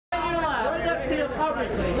one next to you, Aubrey,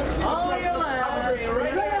 please. All your left. Straight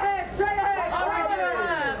ahead, straight ahead. Aubrey to your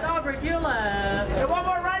left. Aubrey to your left. And one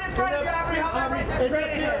more right in front of you, Aubrey. Aubrey, straight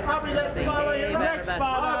ahead. Aubrey, that smile on your Next spot,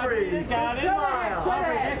 Aubrey. Got it.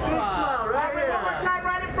 Aubrey, next spot. Right here. One more time,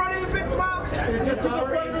 right in front of you, big smile. Just in the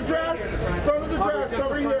front of the dress. Front of the dress,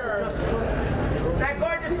 over here. That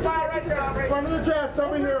gorgeous smile right there, Aubrey. Front of the dress,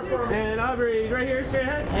 over here for me. And Aubrey, right here, straight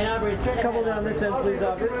ahead. And Aubrey, straight ahead. Couple down this end, please,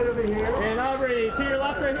 Aubrey. Right over here. And Aubrey, to your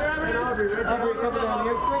left, right here, Aubrey. And Aubrey, right there. Aubrey, couple down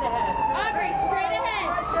here. Straight ahead. Aubrey, straight ahead.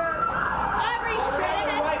 Aubrey, straight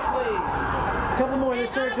ahead. Right, please. Couple more in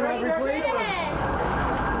this direction, Aubrey, Straight please. ahead.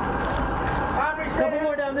 Aubrey, straight Couple ahead.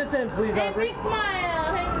 more down this end, please, And Aubrey. big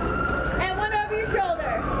smile. And one over your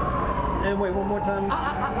shoulder. And wait, one more time.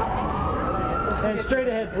 And straight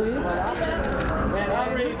ahead, please. And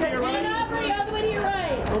Aubrey, to your And right. Aubrey, all the way to your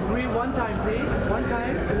right. Aubrey, one time, please. One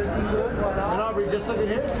time. Looking good. And Aubrey, just look at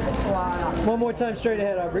here. One more time, straight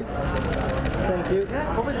ahead, Aubrey. Thank you.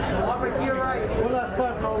 Aubrey, to your right. One last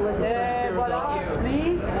time for all the Voilà,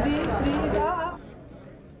 please, please, please.